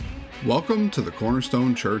Welcome to the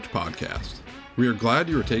Cornerstone Church podcast. We are glad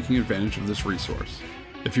you are taking advantage of this resource.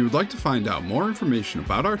 If you would like to find out more information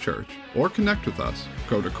about our church or connect with us,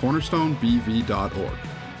 go to cornerstonebv.org.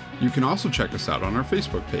 You can also check us out on our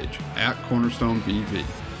Facebook page at CornerstoneBV.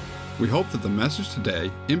 We hope that the message today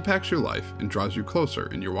impacts your life and draws you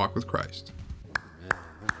closer in your walk with Christ.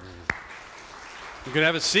 You can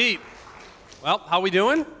have a seat. Well, how we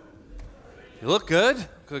doing? You look good.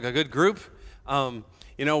 A good group.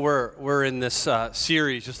 We're in this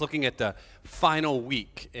series just looking at the final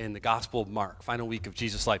week in the Gospel of Mark, final week of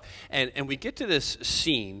Jesus' life. And we get to this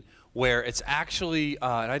scene where it's actually,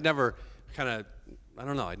 and I'd never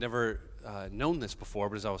known this before,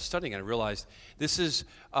 but as I was studying, I realized this is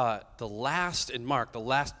the last in Mark, the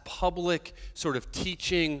last public sort of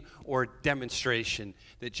teaching or demonstration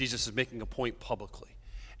that Jesus is making a point publicly.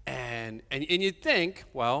 And you'd think,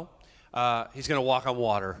 well, he's going to walk on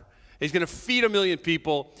water. He's going to feed 1 million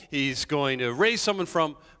people. He's going to raise someone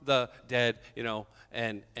from the dead,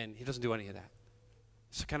 and he doesn't do any of that.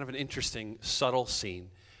 It's kind of an interesting, subtle scene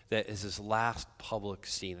that is his last public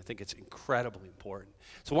scene. I think it's incredibly important.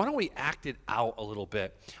 So why don't we act it out a little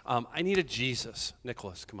bit? I need a Jesus.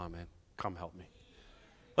 Nicholas, come on, man. Come help me.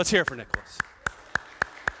 Let's hear it for Nicholas.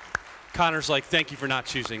 Connor's like, thank you for not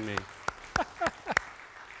choosing me.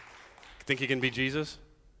 Think you can be Jesus?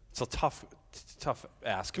 It's a tough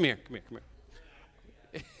ask. Come here.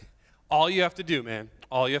 All you have to do, man,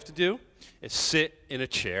 is sit in a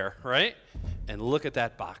chair, right? And look at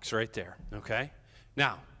that box right there, okay?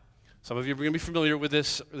 Now, some of you are going to be familiar with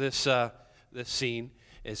this scene.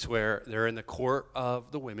 It's where they're in the court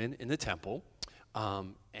of the women in the temple.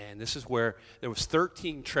 And this is where there was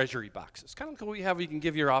 13 treasury boxes. Kind of like what you have, you can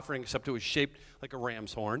give your offering, except it was shaped like a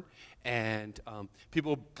ram's horn. And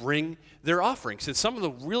people bring their offerings. And some of the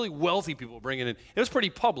really wealthy people bring it in. It was pretty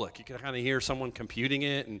public. You could kind of hear someone computing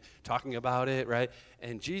it and talking about it, right?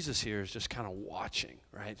 And Jesus here is just kind of watching,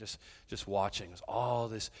 right? Just watching. There's all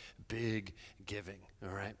this big giving,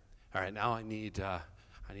 all right? All right, now I need a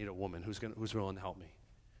woman who's willing to help me.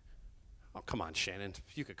 Oh, come on, Shannon.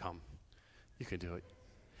 You could come. You could do it.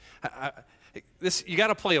 You got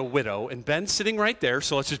to play a widow, and Ben's sitting right there,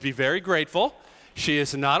 so let's just be very grateful. She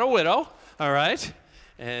is not a widow, all right?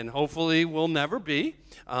 And hopefully will never be.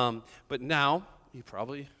 But now, you're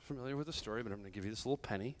probably familiar with the story, but I'm going to give you this little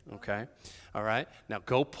penny, okay? All right? Now,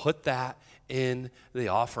 go put that in the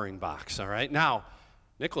offering box, all right? Now,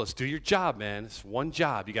 Nicholas, do your job, man. It's one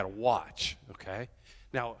job. You got to watch, okay?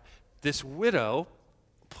 Now, this widow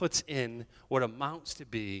puts in what amounts to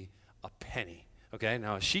be a penny. Okay,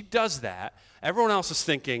 now as she does that, everyone else is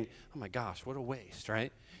thinking, oh my gosh, what a waste,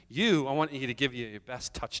 right? I want you to give you your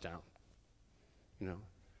best touchdown. Whew,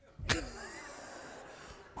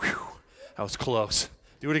 that was close.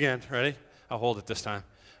 Do it again, ready? I'll hold it this time.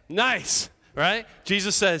 Nice, right?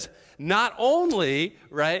 Jesus says, not only,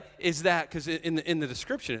 right, is that, because in the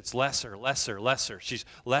description it's lesser, she's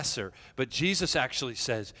lesser, but Jesus actually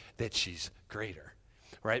says that she's greater,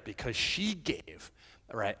 right? Because she gave,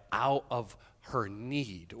 right, out of her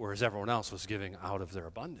need, whereas everyone else was giving out of their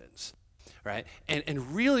abundance, right?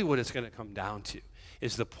 And really what it's going to come down to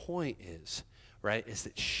is the point is, right, is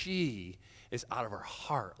that she is out of her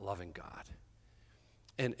heart loving God.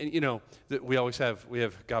 And we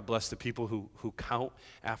have God bless the people who count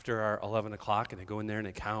after our 11 o'clock, and they go in there and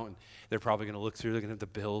they count, and they're probably going to look through, they're going to have the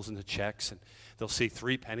bills and the checks, and they'll see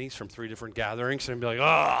 3 pennies from 3 different gatherings, and be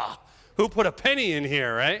like, who put a penny in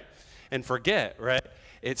here, right? And forget, right?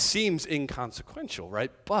 It seems inconsequential,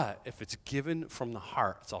 right? But if it's given from the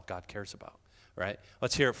heart, it's all God cares about, right?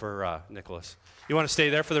 Let's hear it for Nicholas. You want to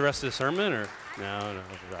stay there for the rest of the sermon, or no,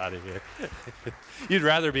 we're out of here. You'd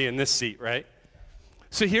rather be in this seat, right?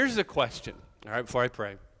 So here's the question, all right, before I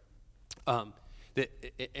pray.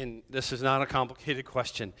 And this is not a complicated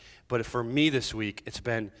question, but for me this week, it's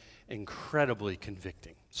been incredibly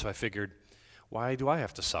convicting. So I figured, why do I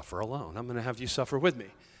have to suffer alone? I'm going to have you suffer with me.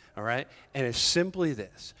 All right? And it's simply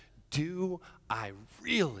this. Do I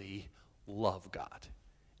really love God?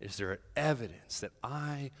 Is there evidence that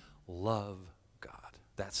I love God?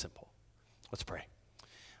 That simple. Let's pray.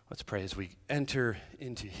 Let's pray as we enter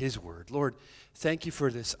into His Word. Lord, thank you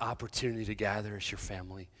for this opportunity to gather as your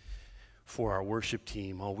family, for our worship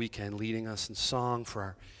team all weekend leading us in song, for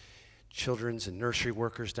our children's and nursery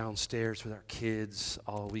workers downstairs with our kids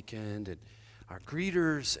all weekend, and our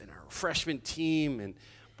greeters and our refreshment team, and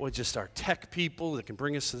boy, just our tech people that can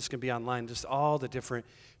bring us, so this can be online, just all the different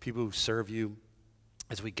people who serve you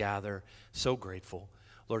as we gather. So grateful.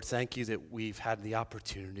 Lord, thank you that we've had the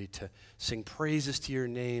opportunity to sing praises to your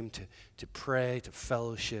name, to pray, to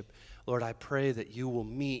fellowship. Lord, I pray that you will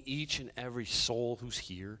meet each and every soul who's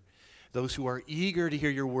here, those who are eager to hear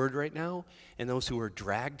your word right now, and those who are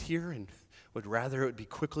dragged here and would rather it would be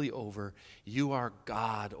quickly over. You are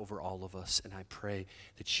God over all of us, and I pray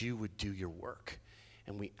that you would do your work.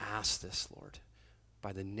 And we ask this, Lord,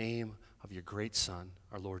 by the name of your great Son,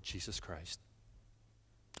 our Lord Jesus Christ.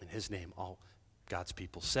 In his name, all God's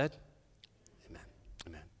people said, amen.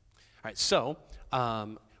 Amen. All right, so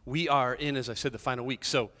we are in, as I said, the final week.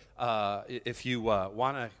 So if you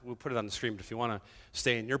want to, we'll put it on the screen, but if you want to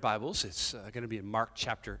stay in your Bibles, it's going to be in Mark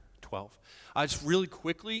chapter 12. Just really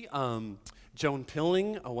quickly, Joan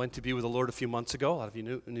Pilling went to be with the Lord a few months ago. A lot of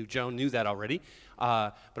you knew Joan, knew that already.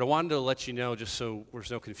 But I wanted to let you know, just so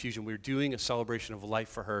there's no confusion, we're doing a celebration of life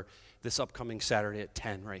for her this upcoming Saturday at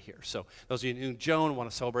 10 right here. So those of you who knew Joan, want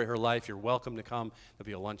to celebrate her life, you're welcome to come. There'll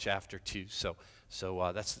be a lunch after too. So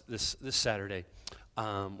that's this Saturday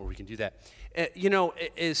where we can do that.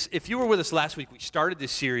 If you were with us last week, we started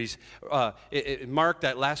this series. Mark,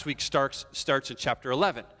 that last week starts in chapter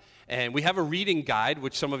 11. And we have a reading guide,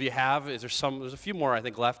 which some of you have. There's a few more, I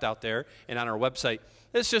think, left out there and on our website.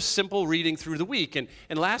 It's just simple reading through the week. And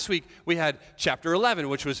last week, we had chapter 11,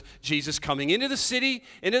 which was Jesus coming into the city,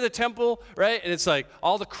 into the temple, right? And it's like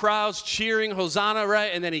all the crowds cheering, Hosanna,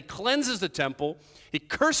 right? And then he cleanses the temple, he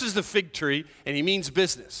curses the fig tree, and he means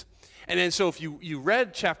business. And then so if you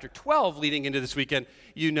read chapter 12 leading into this weekend,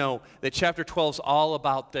 you know that chapter 12 is all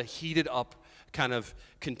about the heated up kind of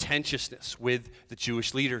contentiousness with the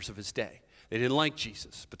Jewish leaders of his day. They didn't like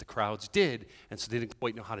Jesus, but the crowds did, and so they didn't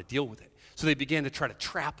quite know how to deal with it. So they began to try to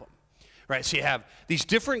trap him, right? So you have these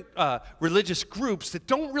different religious groups that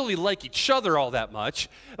don't really like each other all that much,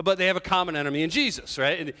 but they have a common enemy in Jesus,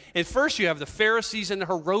 right? And first you have the Pharisees and the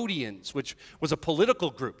Herodians, which was a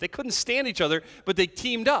political group. They couldn't stand each other, but they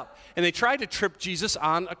teamed up, and they tried to trip Jesus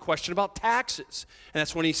on a question about taxes. And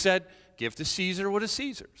that's when he said, give to Caesar what is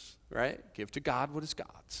Caesar's. Right? Give to God what is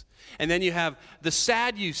God's. And then you have the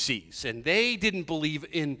Sadducees, and they didn't believe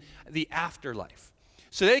in the afterlife.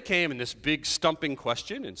 So they came in this big stumping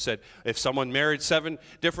question and said, if someone married 7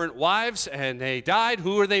 different wives and they died,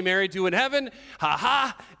 who are they married to in heaven? Ha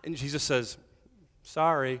ha! And Jesus says,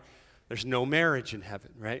 sorry, there's no marriage in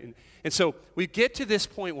heaven, right? And so we get to this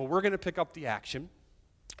point where we're going to pick up the action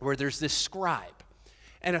where there's this scribe.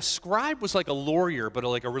 And a scribe was like a lawyer, but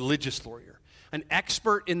like a religious lawyer. An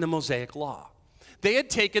expert in the Mosaic law. They had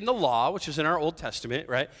taken the law, which is in our Old Testament,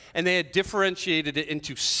 right, and they had differentiated it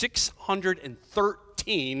into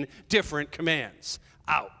 613 different commands.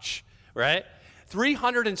 Ouch, right?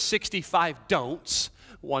 365 don'ts,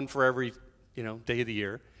 one for every, day of the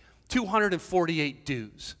year, 248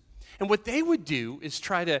 do's. And what they would do is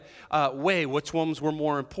try to weigh which ones were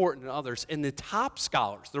more important than others. And the top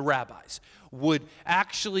scholars, the rabbis, would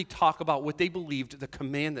actually talk about what they believed the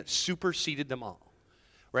command that superseded them all.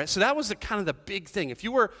 Right? So that was the big thing.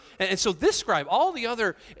 And so this scribe, all the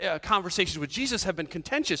other conversations with Jesus have been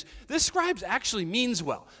contentious. This scribe actually means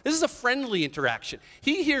well. This is a friendly interaction.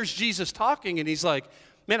 He hears Jesus talking and he's like,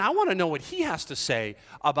 man, I want to know what he has to say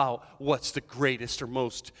about what's the greatest or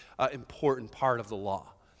most important part of the law.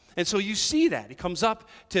 And so you see that. He comes up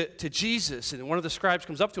to Jesus, and one of the scribes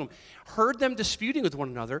comes up to him, heard them disputing with one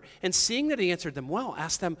another, and seeing that he answered them well,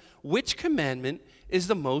 asked them, which commandment is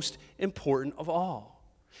the most important of all?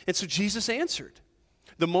 And so Jesus answered,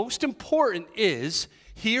 the most important is,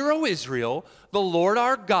 hear, O Israel, the Lord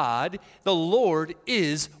our God, the Lord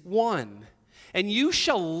is one. And you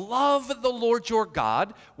shall love the Lord your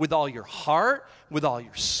God with all your heart, with all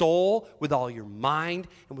your soul, with all your mind,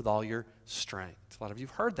 and with all your strength. A lot of you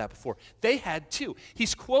have heard that before. They had too.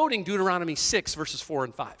 He's quoting Deuteronomy 6, verses 4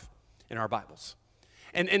 and 5 in our Bibles.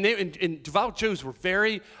 And devout Jews were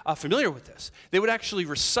very familiar with this. They would actually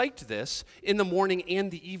recite this in the morning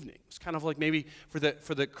and the evening. It's kind of like maybe for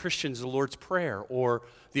the Christians, the Lord's Prayer or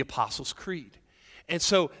the Apostles' Creed. And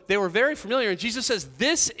so they were very familiar, and Jesus says,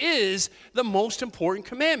 this is the most important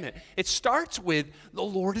commandment. It starts with, the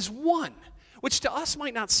Lord is one, which to us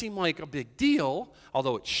might not seem like a big deal,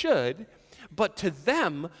 although it should. But to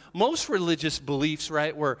them, most religious beliefs,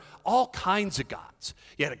 right, were all kinds of gods.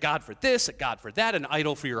 You had a god for this, a god for that, an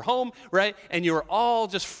idol for your home, right? And you were all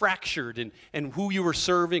just fractured in who you were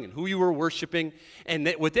serving and who you were worshiping.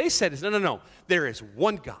 And what they said is, no, there is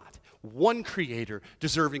one God, one creator,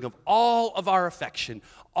 deserving of all of our affection,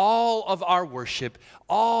 all of our worship,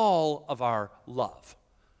 all of our love,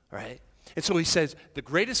 right? And so he says, the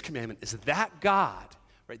greatest commandment is that God,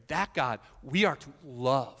 right, that God we are to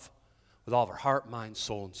love with all of our heart, mind,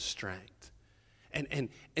 soul, and strength. And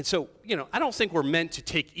so, I don't think we're meant to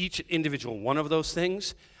take each individual one of those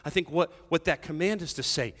things. I think what that command is to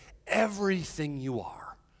say, everything you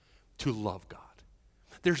are, to love God.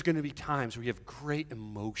 There's going to be times where you have great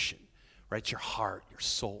emotion right? Your heart, your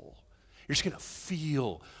soul. You're just going to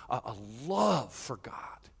feel a love for God.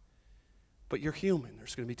 But you're human.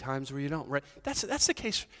 There's going to be times where you don't, right? That's the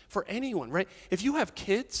case for anyone, right? If you have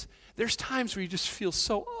kids, there's times where you just feel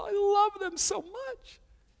I love them so much.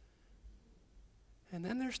 And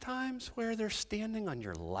then there's times where they're standing on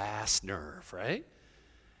your last nerve, right?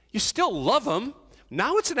 You still love them.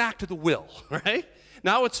 Now it's an act of the will, right?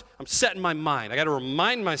 Now I'm setting my mind. I got to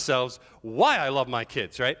remind myself why I love my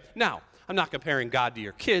kids, right? Now, I'm not comparing God to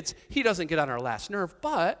your kids. He doesn't get on our last nerve,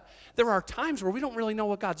 but there are times where we don't really know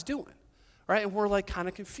what God's doing, right? And we're like kind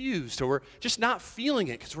of confused, or we're just not feeling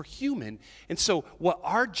it because we're human. And so what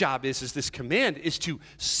our job is this command is to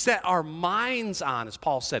set our minds on, as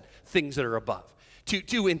Paul said, things that are above.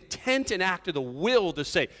 To intent and act of the will to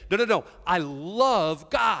say, no, I love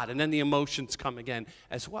God. And then the emotions come again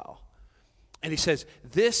as well. And he says,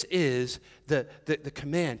 this is the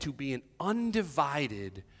command to be an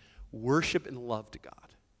undivided worship and love to God.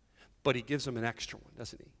 But he gives them an extra one,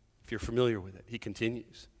 doesn't he? If you're familiar with it, he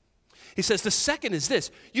continues. He says, the second is this: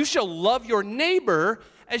 you shall love your neighbor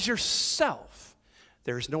as yourself.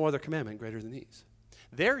 There is no other commandment greater than these.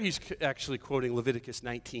 There he's actually quoting Leviticus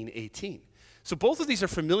 19:18. So both of these are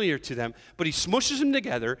familiar to them, but he smushes them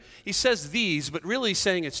together. He says these, but really he's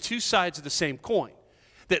saying it's two sides of the same coin.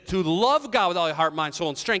 That to love God with all your heart, mind, soul,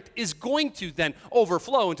 and strength is going to then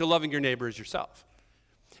overflow into loving your neighbor as yourself.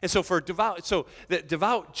 And so the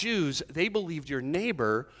devout Jews, they believed your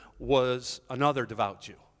neighbor was another devout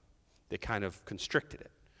Jew. They kind of constricted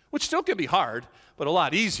it, which still can be hard, but a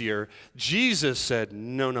lot easier. Jesus said,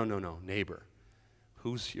 no, neighbor.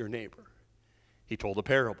 Who's your neighbor? He told a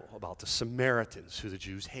parable about the Samaritans who the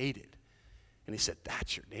Jews hated. And he said,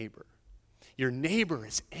 that's your neighbor. Your neighbor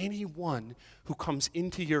is anyone who comes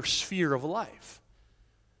into your sphere of life.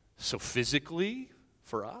 So physically,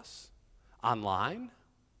 for us, online,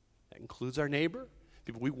 that includes our neighbor,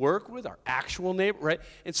 people we work with, our actual neighbor, right?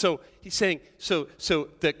 And so he's saying, so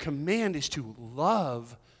the command is to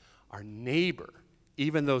love our neighbor,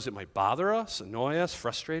 even those that might bother us, annoy us,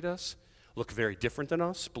 frustrate us, look very different than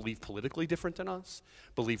us, believe politically different than us,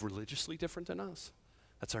 believe religiously different than us.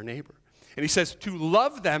 That's our neighbor. And he says to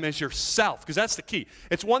love them as yourself, because that's the key.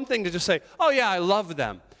 It's one thing to just say, oh yeah, I love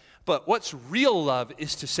them. But what's real love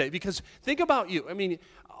is to say, because think about you. I mean,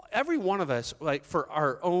 every one of us, like for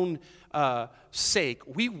our own sake,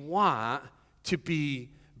 we want to be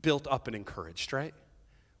built up and encouraged, right?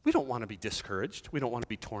 We don't want to be discouraged. We don't want to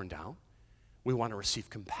be torn down. We want to receive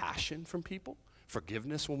compassion from people,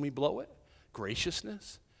 forgiveness when we blow it,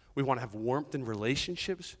 graciousness. We want to have warmth in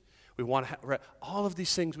relationships. We want to have all of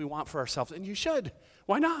these things we want for ourselves, and you should.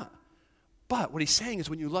 Why not? But what he's saying is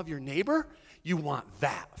when you love your neighbor, you want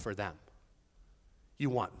that for them. You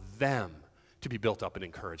want them to be built up and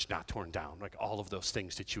encouraged, not torn down, like all of those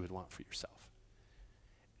things that you would want for yourself.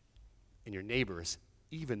 And your neighbors,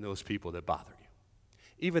 even those people that bother you.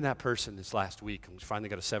 Even that person this last week finally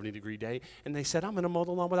got a 70-degree day, and they said, I'm going to mow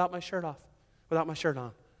the lawn without my shirt on.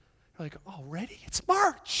 You're like, already? It's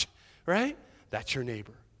March, right? That's your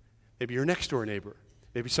neighbor. Maybe your next door neighbor.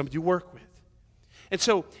 Maybe somebody you work with. And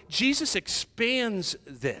so Jesus expands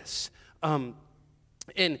this. And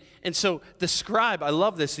so the scribe, I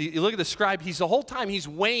love this. You look at the scribe, the whole time he's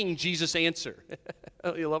weighing Jesus' answer.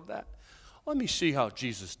 Oh, you love that? Let me see how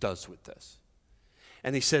Jesus does with this.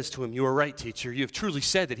 And he says to him, you are right, teacher. You have truly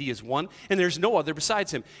said that he is one, and there's no other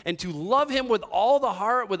besides him. And to love him with all the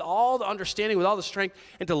heart, with all the understanding, with all the strength,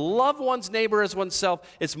 and to love one's neighbor as oneself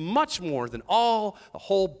is much more than all the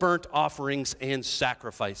whole burnt offerings and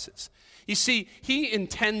sacrifices. You see, he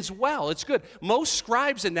intends well. It's good. Most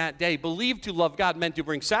scribes in that day believed to love God meant to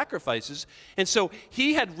bring sacrifices. And so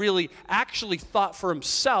he had really actually thought for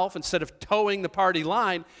himself instead of towing the party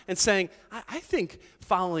line and saying, I think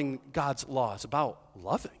following God's law is about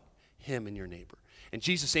loving him and your neighbor. And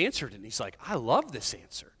Jesus answered it, and he's like, I love this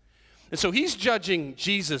answer. And so he's judging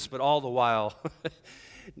Jesus, but all the while,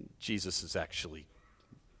 Jesus is actually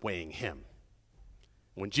weighing him.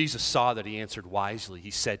 When Jesus saw that he answered wisely,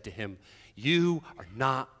 he said to him, you are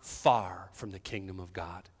not far from the kingdom of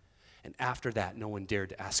God. And after that, no one dared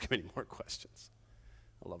to ask him any more questions.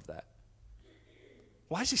 I love that.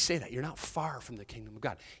 Why does he say that? You're not far from the kingdom of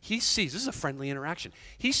God. He sees, this is a friendly interaction.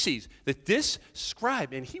 He sees that this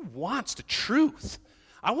scribe, and he wants the truth.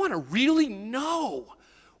 I want to really know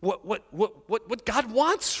what God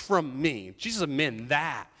wants from me. Jesus said, man,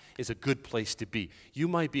 that is a good place to be. You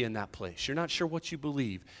might be in that place. You're not sure what you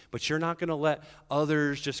believe, but you're not going to let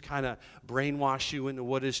others just kind of brainwash you into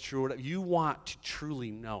what is true. You want to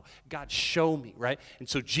truly know. God, show me, right? And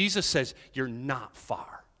so Jesus says, you're not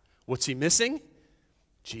far. What's he missing?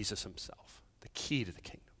 Jesus himself, the key to the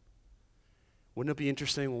kingdom. Wouldn't it be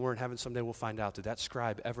interesting when we're in heaven someday we'll find out, did that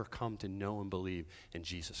scribe ever come to know and believe in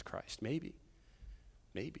Jesus Christ? Maybe.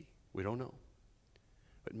 Maybe. We don't know.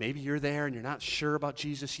 But maybe you're there and you're not sure about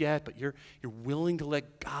Jesus yet, but you're willing to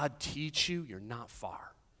let God teach you. You're not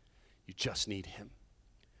far. You just need him,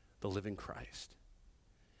 the living Christ.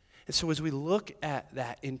 And so as we look at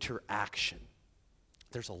that interaction,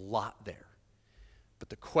 there's a lot there. But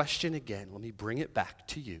the question again, let me bring it back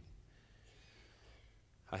to you.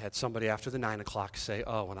 I had somebody after the 9 o'clock say,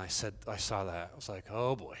 oh, when I saw that, I was like,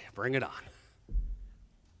 oh boy, bring it on.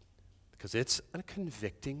 Because it's a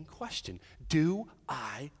convicting question. Do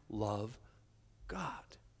I love God?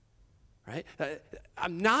 Right?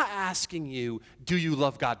 I'm not asking you, do you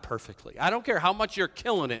love God perfectly? I don't care how much you're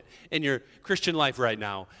killing it in your Christian life right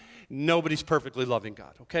now. Nobody's perfectly loving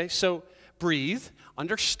God, okay? So breathe,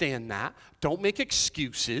 understand that. Don't make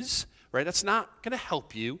excuses, right? That's not going to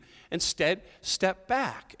help you. Instead, step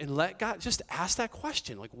back and let God, just ask that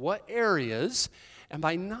question. Like, what areas am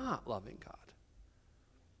I not loving God?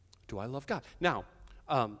 Do I love God? Now,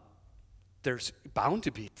 there's bound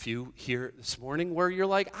to be a few here this morning where you're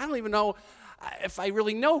like, I don't even know if I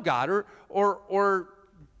really know God or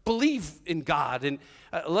believe in God, and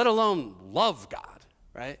let alone love God,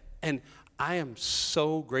 right? And I am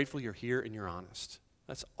so grateful you're here and you're honest.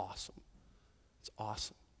 That's awesome. It's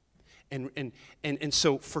awesome. And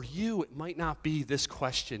so for you, it might not be this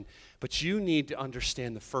question, but you need to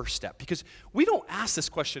understand the first step, because we don't ask this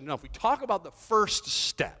question enough. We talk about the first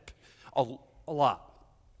step a lot,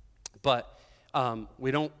 but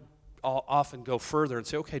we don't often go further and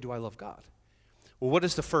say, okay, do I love God? Well, what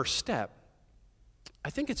is the first step? I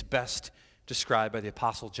think it's best described by the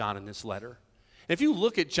Apostle John in this letter. And if you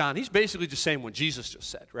look at John, he's basically just saying what Jesus just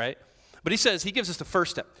said, right? But he gives us the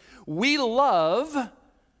first step. We love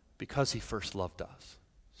because he first loved us.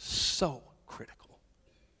 So critical.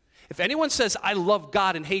 If anyone says, I love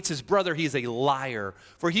God and hates his brother, he is a liar.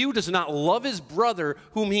 For he who does not love his brother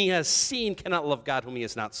whom he has seen cannot love God whom he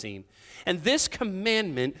has not seen. And this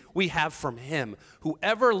commandment we have from him.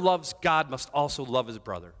 Whoever loves God must also love his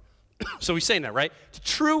brother. So he's saying that, right?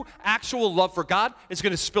 True, actual love for God is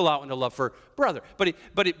going to spill out into love for brother.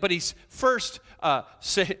 But he's first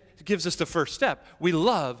gives us the first step. We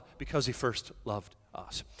love because he first loved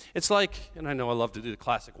us. It's like, and I know I love to do the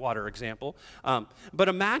classic water example, but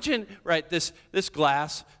imagine, right, this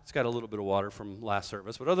glass, it's got a little bit of water from last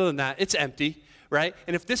service, but other than that, it's empty, right?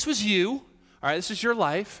 And if this was you, all right, this is your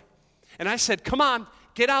life, and I said, come on,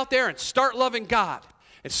 get out there and start loving God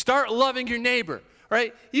and start loving your neighbor,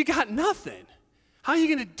 right? You got nothing. How are you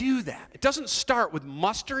going to do that? It doesn't start with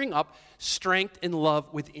mustering up strength and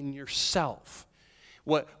love within yourself.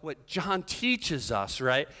 What John teaches us,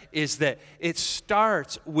 right, is that it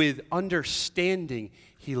starts with understanding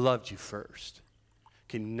he loved you first.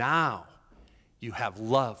 Okay, now you have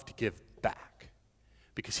love to give back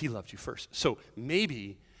because he loved you first. So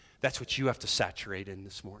maybe that's what you have to saturate in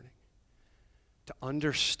this morning. To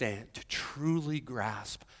understand, to truly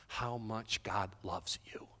grasp how much God loves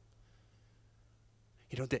you.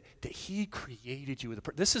 You know, that he created you with a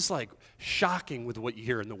purpose. This is like shocking with what you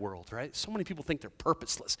hear in the world, right? So many people think they're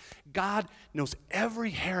purposeless. God knows every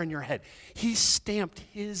hair on your head. He stamped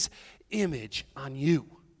his image on you.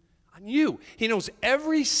 On you. He knows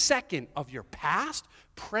every second of your past,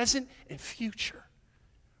 present, and future,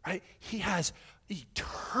 right? He has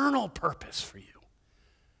eternal purpose for you.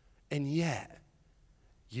 And yet,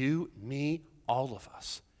 you, me, all of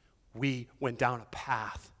us, we went down a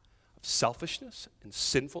path selfishness and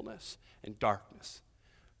sinfulness and darkness.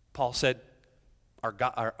 Paul said,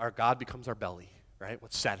 our God becomes our belly, right?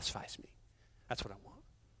 What satisfies me. That's what I want,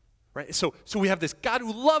 right? So we have this God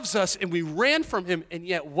who loves us, and we ran from him, and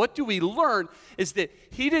yet what do we learn is that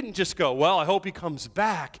he didn't just go, well, I hope he comes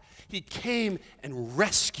back. He came and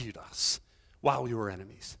rescued us while we were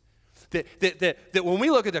enemies. That when we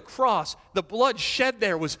look at the cross, the blood shed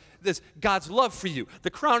there was this God's love for you. The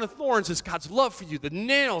crown of thorns is God's love for you. The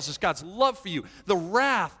nails is God's love for you. The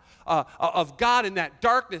wrath of God in that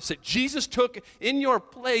darkness that Jesus took in your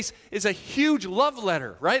place is a huge love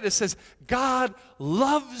letter, right? It says, God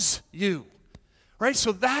loves you, right?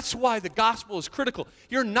 So that's why the gospel is critical.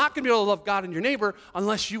 You're not going to be able to love God and your neighbor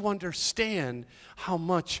unless you understand how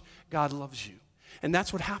much God loves you. And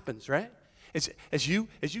that's what happens, right? As you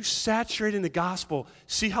saturate in the gospel,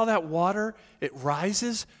 see how that water, it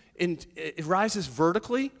rises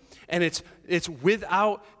vertically, and it's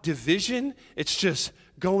without division. It's just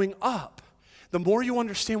going up. The more you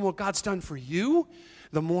understand what God's done for you,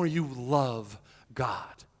 the more you love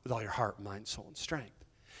God with all your heart, mind, soul, and strength.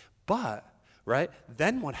 But, right,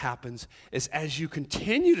 then what happens is as you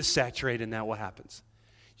continue to saturate in that, what happens?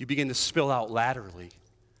 you begin to spill out laterally,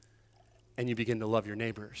 and you begin to love your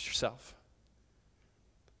neighbor as yourself.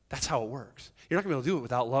 That's how it works. You're not going to be able to do it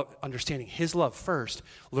without understanding his love first,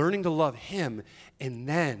 learning to love him, and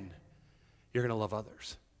then you're going to love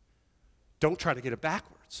others. Don't try to get it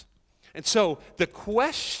backwards. And so the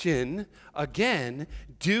question, again,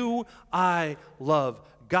 do I love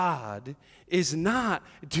God, is not,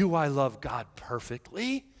 do I love God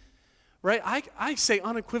perfectly? Right? I say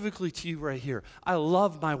unequivocally to you right here, I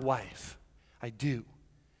love my wife. I do.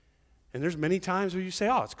 And there's many times where you say,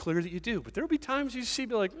 oh, it's clear that you do. But there'll be times you see,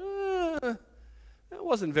 be like, that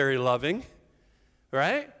wasn't very loving,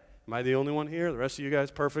 right? Am I the only one here? The rest of you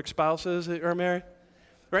guys perfect spouses that are married?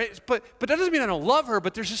 Right? But that doesn't mean I don't love her,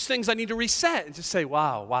 but there's just things I need to reset and just say,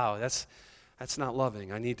 wow, that's not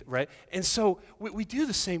loving. I need, right? And so we do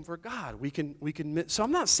the same for God. We can. So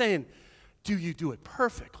I'm not saying, do you do it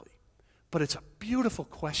perfectly? But it's a beautiful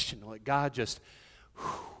question to let God just,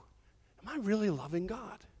 am I really loving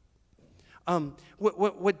God?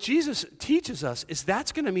 What Jesus teaches us is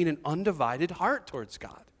that's going to mean an undivided heart towards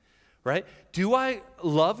God, right? Do I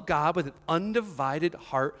love God with an undivided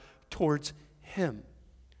heart towards him?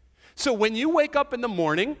 So when you wake up in the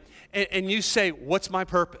morning and you say, what's my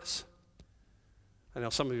purpose? I know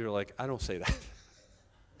some of you are like, I don't say that.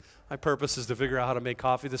 My purpose is to figure out how to make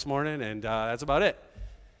coffee this morning, and that's about it.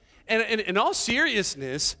 And in all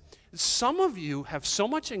seriousness, some of you have so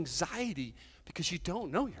much anxiety because you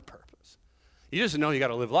don't know your purpose. You just know you got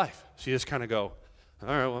to live life. So you just kind of go, all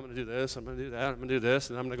right, well, I'm going to do this, I'm going to do that, I'm going to do this,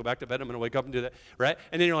 and I'm going to go back to bed, I'm going to wake up and do that, right?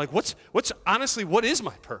 And then you're like, honestly, what is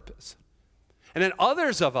my purpose? And then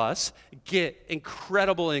others of us get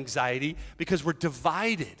incredible anxiety because we're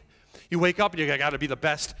divided. You wake up and I got to be the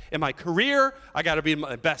best in my career. I got to be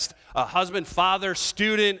my best husband, father,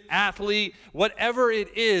 student, athlete, whatever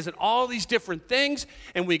it is, and all these different things.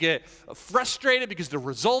 And we get frustrated because the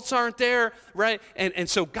results aren't there, right? And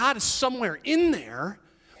so God is somewhere in there.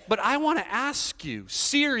 But I want to ask you,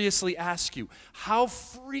 seriously ask you, how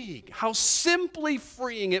freeing, how simply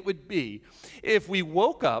freeing it would be if we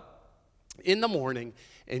woke up in the morning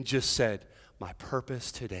and just said, my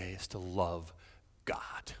purpose today is to love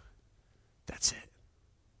God. That's it.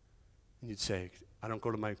 And you'd say, I don't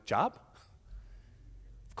go to my job?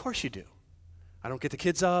 Of course you do. I don't get the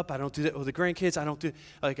kids up. I don't do that with the grandkids. I don't do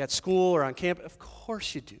like at school or on campus. Of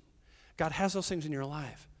course you do. God has those things in your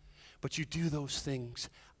life. But you do those things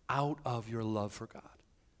out of your love for God.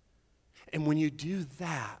 And when you do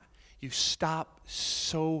that, you stop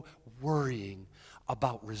so worrying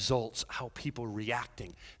about results, how people are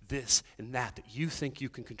reacting, this and that you think you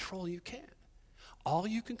can control. You can't. All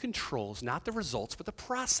you can control is not the results, but the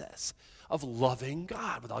process of loving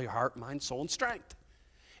God with all your heart, mind, soul, and strength.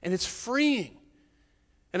 And it's freeing.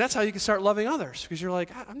 And that's how you can start loving others, because you're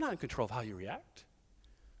like, I'm not in control of how you react,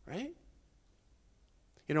 right?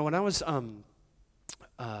 You know, when I was,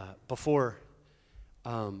 before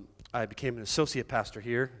I became an associate pastor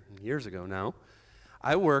here, years ago now,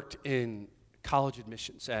 I worked in college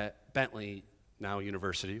admissions at Bentley, now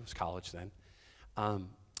university, it was college then.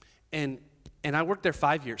 And I worked there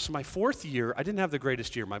 5 years. So my fourth year, I didn't have the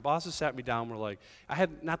greatest year. My bosses sat me down and were like, I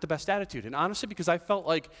had not the best attitude. And honestly, because I felt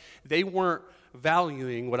like they weren't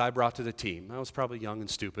valuing what I brought to the team. I was probably young and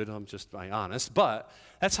stupid, I'm just being honest. But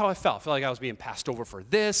that's how I felt. I felt like I was being passed over for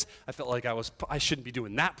this. I felt like I shouldn't be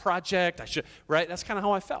doing that project. Right? That's kind of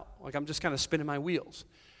how I felt. Like I'm just kind of spinning my wheels.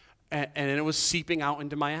 And it was seeping out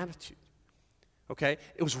into my attitude. Okay?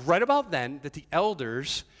 It was right about then that the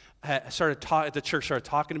elders the church started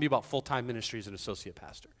talking to me about full-time ministry as an associate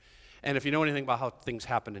pastor. And if you know anything about how things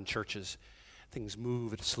happen in churches, things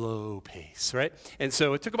move at a slow pace, right? And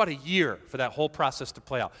so it took about a year for that whole process to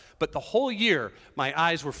play out. But the whole year, my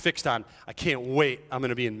eyes were fixed on, I can't wait, I'm going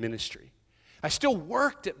to be in ministry. I still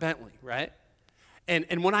worked at Bentley, right?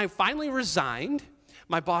 And when I finally resigned,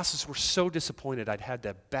 my bosses were so disappointed I'd had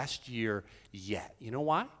the best year yet. You know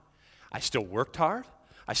why? I still worked hard.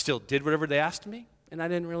 I still did whatever they asked me. And I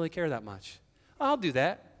didn't really care that much. I'll do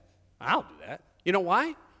that. You know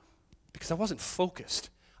why? Because I wasn't focused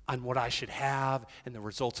on what I should have and the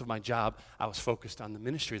results of my job. I was focused on the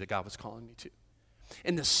ministry that God was calling me to.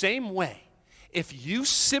 In the same way, if you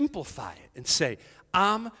simplify it and say,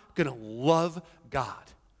 I'm going to love God.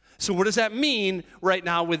 So what does that mean right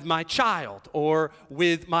now with my child or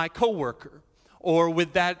with my coworker or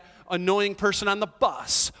with that annoying person on the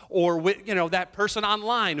bus or with, that person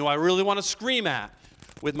online who I really want to scream at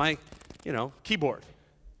with my, keyboard.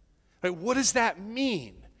 Right? What does that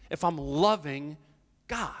mean if I'm loving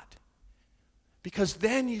God? Because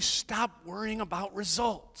then you stop worrying about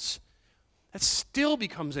results. That still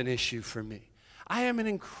becomes an issue for me. I am an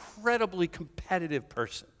incredibly competitive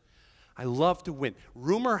person. I love to win.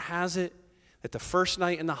 Rumor has it that the first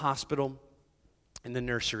night in the hospital, in the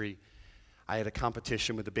nursery, I had a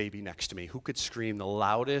competition with the baby next to me. Who could scream the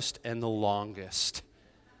loudest and the longest?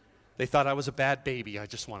 They thought I was a bad baby. I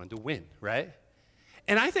just wanted to win, right?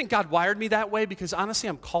 And I think God wired me that way because, honestly,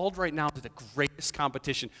 I'm called right now to the greatest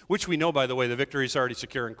competition, which we know, by the way, the victory is already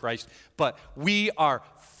secure in Christ. But we are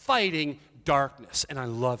fighting darkness, and I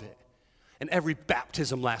love it. And every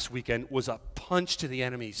baptism last weekend was a punch to the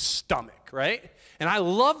enemy's stomach, right? And I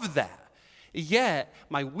love that. Yet,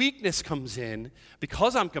 my weakness comes in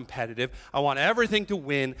because I'm competitive. I want everything to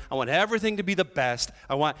win. I want everything to be the best.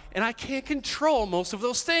 And I can't control most of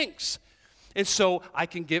those things. And so I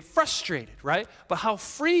can get frustrated, right? But how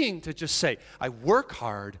freeing to just say, I work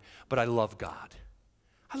hard, but I love God.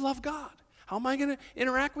 I love God. How am I going to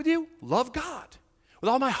interact with you? Love God. With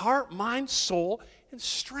all my heart, mind, soul, and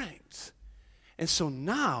strength. And so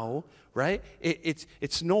now, right,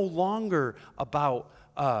 it's no longer about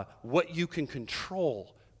what you can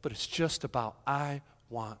control, but it's just about I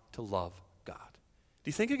want to love God. Do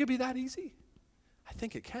you think it could be that easy? I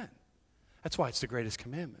think it can. That's why it's the greatest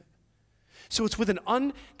commandment. So it's with an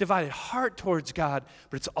undivided heart towards God,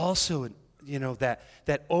 but it's also,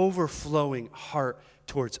 that overflowing heart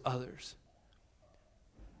towards others.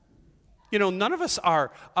 None of us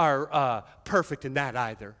are perfect in that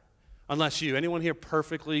either, unless anyone here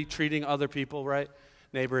perfectly treating other people, right?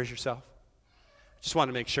 Neighbor as yourself. Just want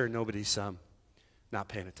to make sure nobody's not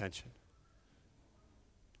paying attention.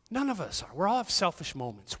 None of us are. We all have selfish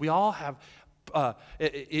moments. We all have,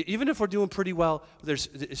 even if we're doing pretty well,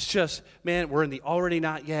 it's just, man, we're in the already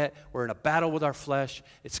not yet. We're in a battle with our flesh.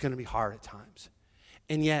 It's going to be hard at times.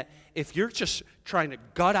 And yet, if you're just trying to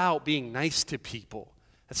gut out being nice to people,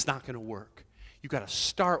 that's not going to work. You've got to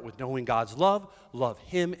start with knowing God's love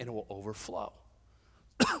Him, and it will overflow.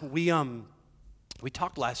 We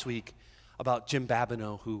talked last week about Jim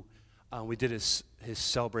Babineau, who we did his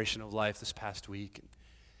celebration of life this past week. And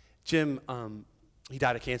Jim, he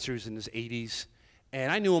died of cancer. He was in his 80s.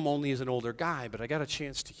 And I knew him only as an older guy, but I got a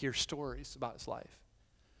chance to hear stories about his life.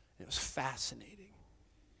 And it was fascinating.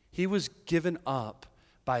 He was given up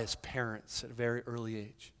by his parents at a very early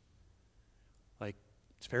age. Like,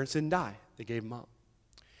 his parents didn't die. They gave him up.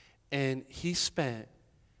 And he spent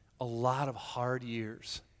a lot of hard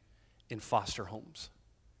years in foster homes,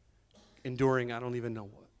 enduring I don't even know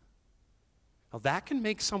what. Now, that can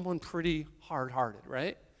make someone pretty hard-hearted,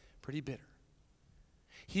 right? Pretty bitter.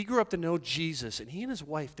 He grew up to know Jesus, and he and his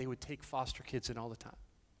wife, they would take foster kids in all the time.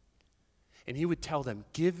 And he would tell them,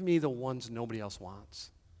 give me the ones nobody else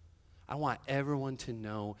wants. I want everyone to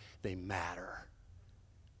know they matter.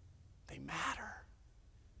 They matter.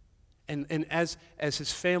 And as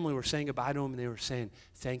his family were saying goodbye to him, and they were saying,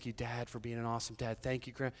 thank you, Dad, for being an awesome dad. Thank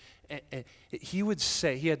you, Grandma. And he would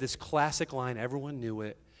say, he had this classic line, everyone knew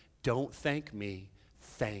it, don't thank me,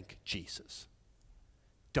 thank Jesus.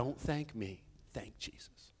 Don't thank me, thank Jesus.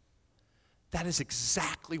 That is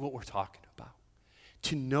exactly what we're talking about.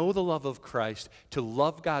 To know the love of Christ, to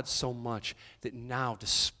love God so much that now,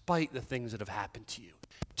 despite the things that have happened to you,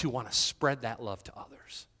 to want to spread that love to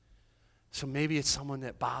others. So maybe it's someone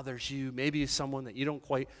that bothers you. Maybe it's someone that you don't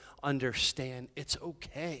quite understand. It's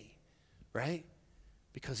okay, right?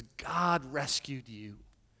 Because God rescued you.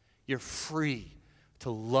 You're free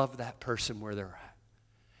to love that person where they're at.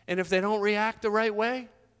 And if they don't react the right way,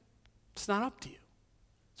 it's not up to you.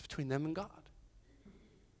 It's between them and God.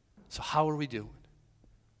 So how are we doing?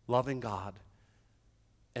 Loving God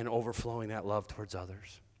and overflowing that love towards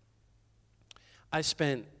others. I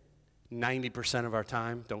spent 90% of our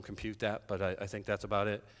time, don't compute that, but I think that's about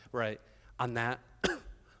it, right, on that.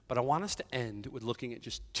 But I want us to end with looking at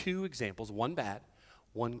just two examples, one bad,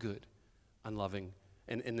 one good, on loving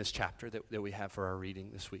in this chapter that we have for our reading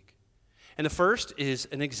this week. And the first is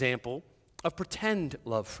an example of pretend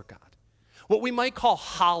love for God. What we might call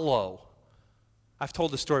hollow. I've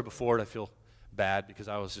told this story before, and I feel bad because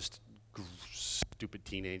I was just a stupid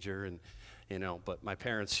teenager, and but my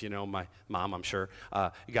parents, my mom, I'm sure,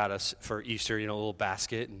 got us for Easter, a little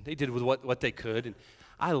basket, and they did with what they could. And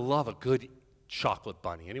I love a good chocolate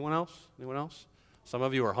bunny. Anyone else? Anyone else? Some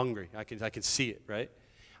of you are hungry. I can see it, right?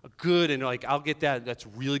 A good, and I'll get that's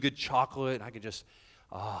really good chocolate, and I can just,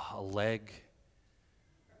 a leg.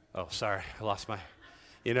 Oh, sorry, I lost my,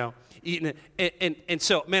 eating it. And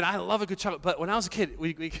so, man, I love a good chocolate. But when I was a kid,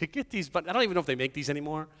 we could get these, but I don't even know if they make these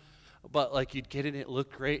anymore. But you'd get it, and it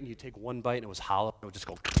looked great, and you'd take one bite, and it was hollow, and it would just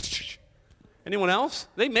go. Anyone else?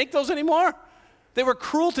 They make those anymore? They were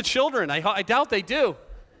cruel to children. I doubt they do.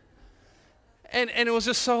 And it was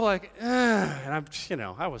just so and I'm,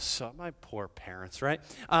 I was so, my poor parents, right?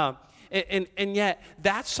 And yet,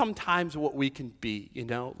 that's sometimes what we can be,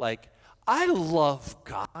 like, I love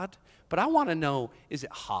God, but I want to know, is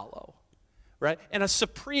it hollow, right? And a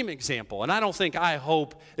supreme example, and I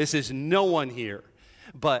hope this is no one here,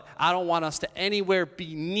 but I don't want us to anywhere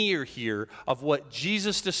be near here of what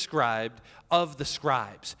Jesus described of the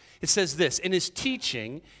scribes. It says this, in his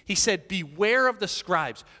teaching, he said, beware of the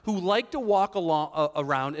scribes who like to walk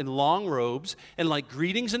around in long robes and like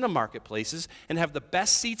greetings in the marketplaces and have the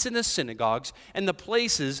best seats in the synagogues and the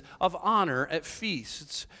places of honor at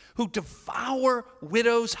feasts, who devour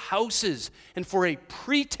widows' houses and for a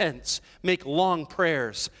pretense make long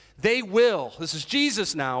prayers. They will, this is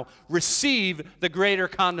Jesus now, receive the greater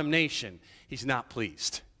condemnation. He's not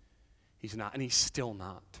pleased. He's not, and he's still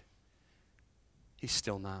not. He's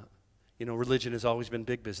still not. Religion has always been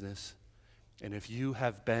big business. And if you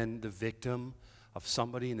have been the victim of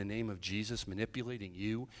somebody in the name of Jesus manipulating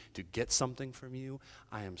you to get something from you,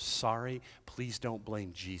 I am sorry. Please don't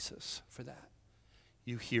blame Jesus for that.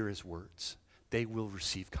 You hear his words. They will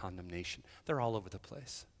receive condemnation. They're all over the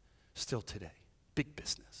place. Still today. Big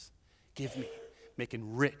business. Give me.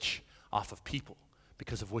 Making rich off of people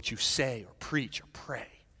because of what you say or preach or pray.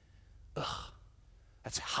 Ugh.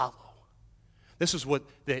 That's hollow. This is what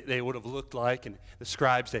they would have looked like, and the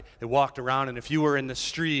scribes, they walked around, and if you were in the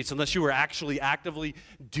streets, unless you were actually actively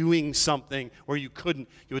doing something where you couldn't,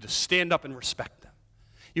 you had to stand up and respect them.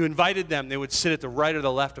 You invited them, they would sit at the right or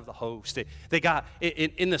the left of the host. They got,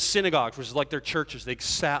 in the synagogues, which is like their churches, they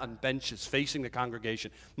sat on benches facing the congregation.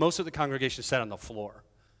 Most of the congregation sat on the floor,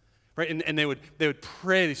 right? And they would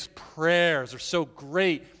pray these prayers. They're so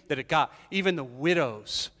great that it got even the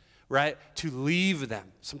widows, right, to leave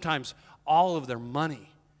them. Sometimes all of their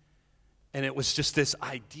money. And it was just this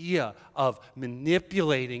idea of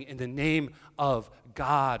manipulating in the name of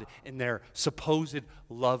God and their supposed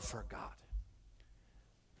love for God.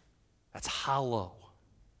 That's hollow.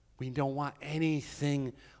 We don't want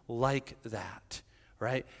anything like that,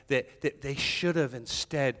 right? That they should have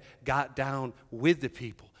instead got down with the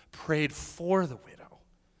people, prayed for the widow,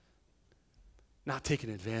 not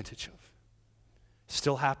taken advantage of.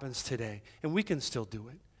 Still happens today, and we can still do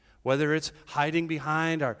it. Whether it's hiding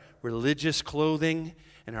behind our religious clothing,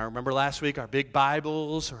 and I remember last week our big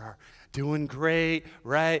Bibles, or our doing great,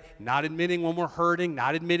 right? Not admitting when we're hurting,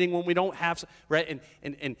 not admitting when we don't have, right?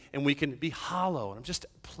 And we can be hollow. And I'm just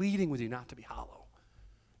pleading with you not to be hollow.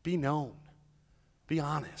 Be known. Be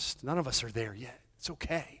honest. None of us are there yet. It's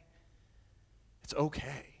okay. It's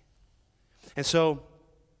okay. And so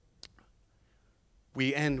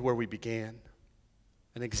we end where we began.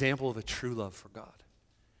 An example of a true love for God.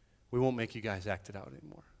 We won't make you guys act it out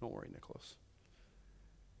anymore. Don't worry, Nicholas.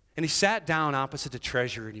 And he sat down opposite the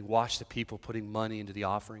treasury and he watched the people putting money into the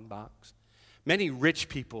offering box. Many rich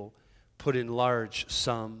people put in large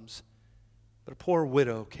sums, but a poor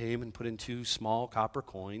widow came and put in 2 small copper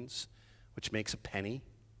coins, which makes a penny.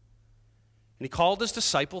 And he called his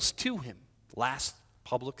disciples to him, last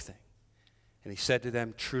public thing. And he said to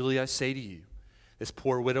them, truly I say to you, this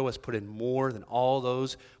poor widow has put in more than all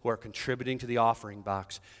those who are contributing to the offering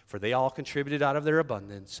box, for they all contributed out of their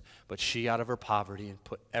abundance, but she out of her poverty and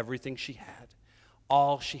put everything she had,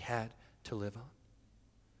 all she had to live on.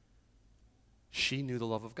 She knew the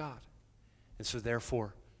love of God, and so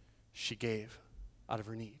therefore she gave out of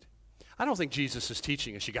her need. I don't think Jesus is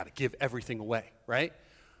teaching us you got to give everything away, right?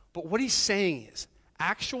 But what he's saying is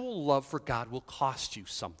actual love for God will cost you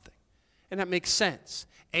something, and that makes sense.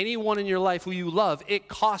 Anyone in your life who you love, it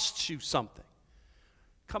costs you something.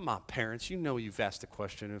 Come on, parents, you know you've asked the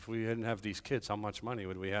question, if we didn't have these kids, how much money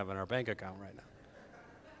would we have in our bank account right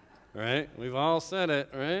now? Right? We've all said it,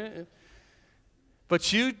 right?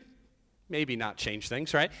 But you maybe not change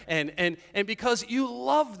things, right? And because you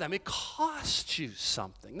love them, it costs you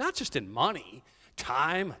something, not just in money,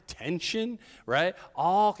 time, attention, right?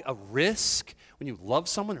 All a risk. When you love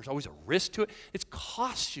someone, there's always a risk to it. It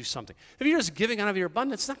costs you something. If you're just giving out of your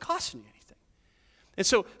abundance, it's not costing you anything. And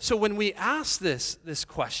so when we ask this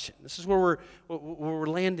question, this is where we're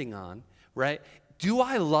landing on, right? Do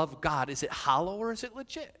I love God? Is it hollow or is it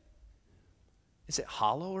legit? Is it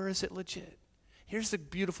hollow or is it legit? Here's the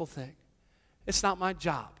beautiful thing. It's not my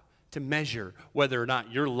job to measure whether or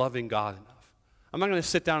not you're loving God enough. I'm not going to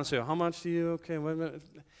sit down and say, how much do you? Okay,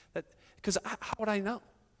 because how would I know?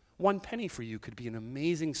 1 penny for you could be an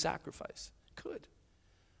amazing sacrifice. Could,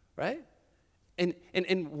 right? And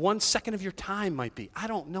 1 second of your time might be. I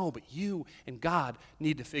don't know, but you and God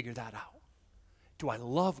need to figure that out. Do I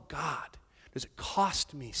love God? Does it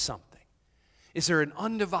cost me something? Is there an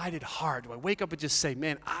undivided heart? Do I wake up and just say,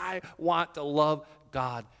 man, I want to love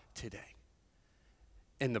God today?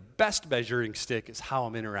 And the best measuring stick is how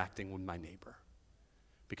I'm interacting with my neighbor,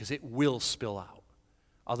 because it will spill out.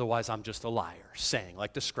 Otherwise, I'm just a liar saying,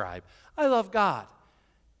 like the scribe, I love God,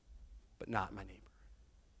 but not my neighbor.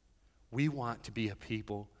 We want to be a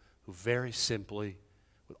people who very simply,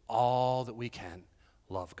 with all that we can,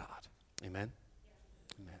 love God. Amen?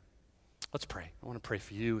 Amen. Let's pray. I want to pray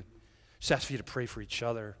for you. Just ask for you to pray for each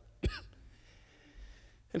other.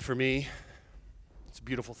 And for me, it's a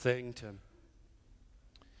beautiful thing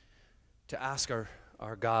to ask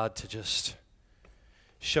our God to just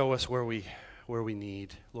show us where we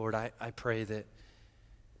need. Lord, I pray that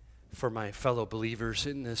for my fellow believers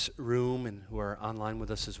in this room and who are online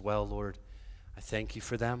with us as well, Lord, I thank you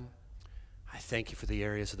for them. I thank you for the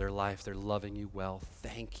areas of their life they're loving you well.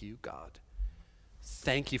 Thank you, God.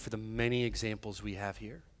 Thank you for the many examples we have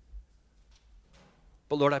here.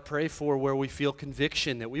 But Lord, I pray for where we feel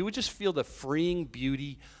conviction, that we would just feel the freeing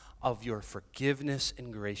beauty of your forgiveness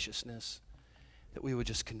and graciousness, that we would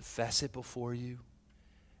just confess it before you,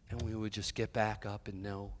 and we would just get back up and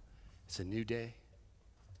know it's a new day.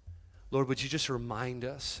 Lord, would you just remind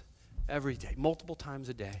us every day, multiple times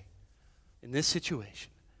a day, in this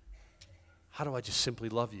situation, how do I just simply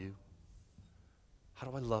love you? How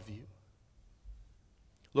do I love you?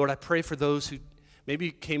 Lord, I pray for those who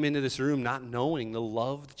maybe came into this room not knowing the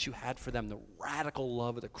love that you had for them, the radical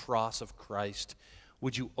love of the cross of Christ.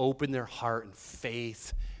 Would you open their heart and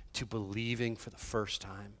faith to believing for the first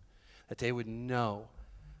time, that they would know,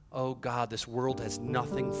 oh God, this world has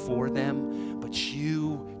nothing for them, but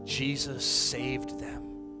you, Jesus, saved them.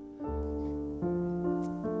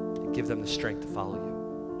 Give them the strength to follow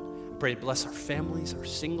you. I pray bless our families, our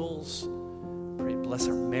singles. I pray bless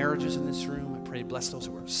our marriages in this room. I pray bless those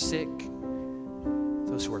who are sick,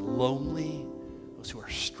 those who are lonely, those who are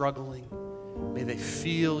struggling. May they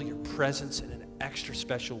feel your presence in an extra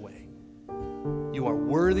special way. You are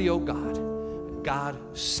worthy, O God, a God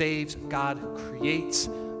who saves, a God who creates,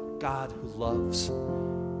 a God who loves.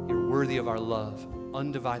 You're worthy of our love,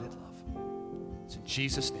 undivided love. It's in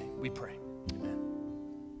Jesus' name we pray. Amen.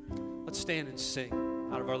 Let's stand and sing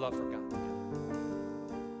out of our love for God.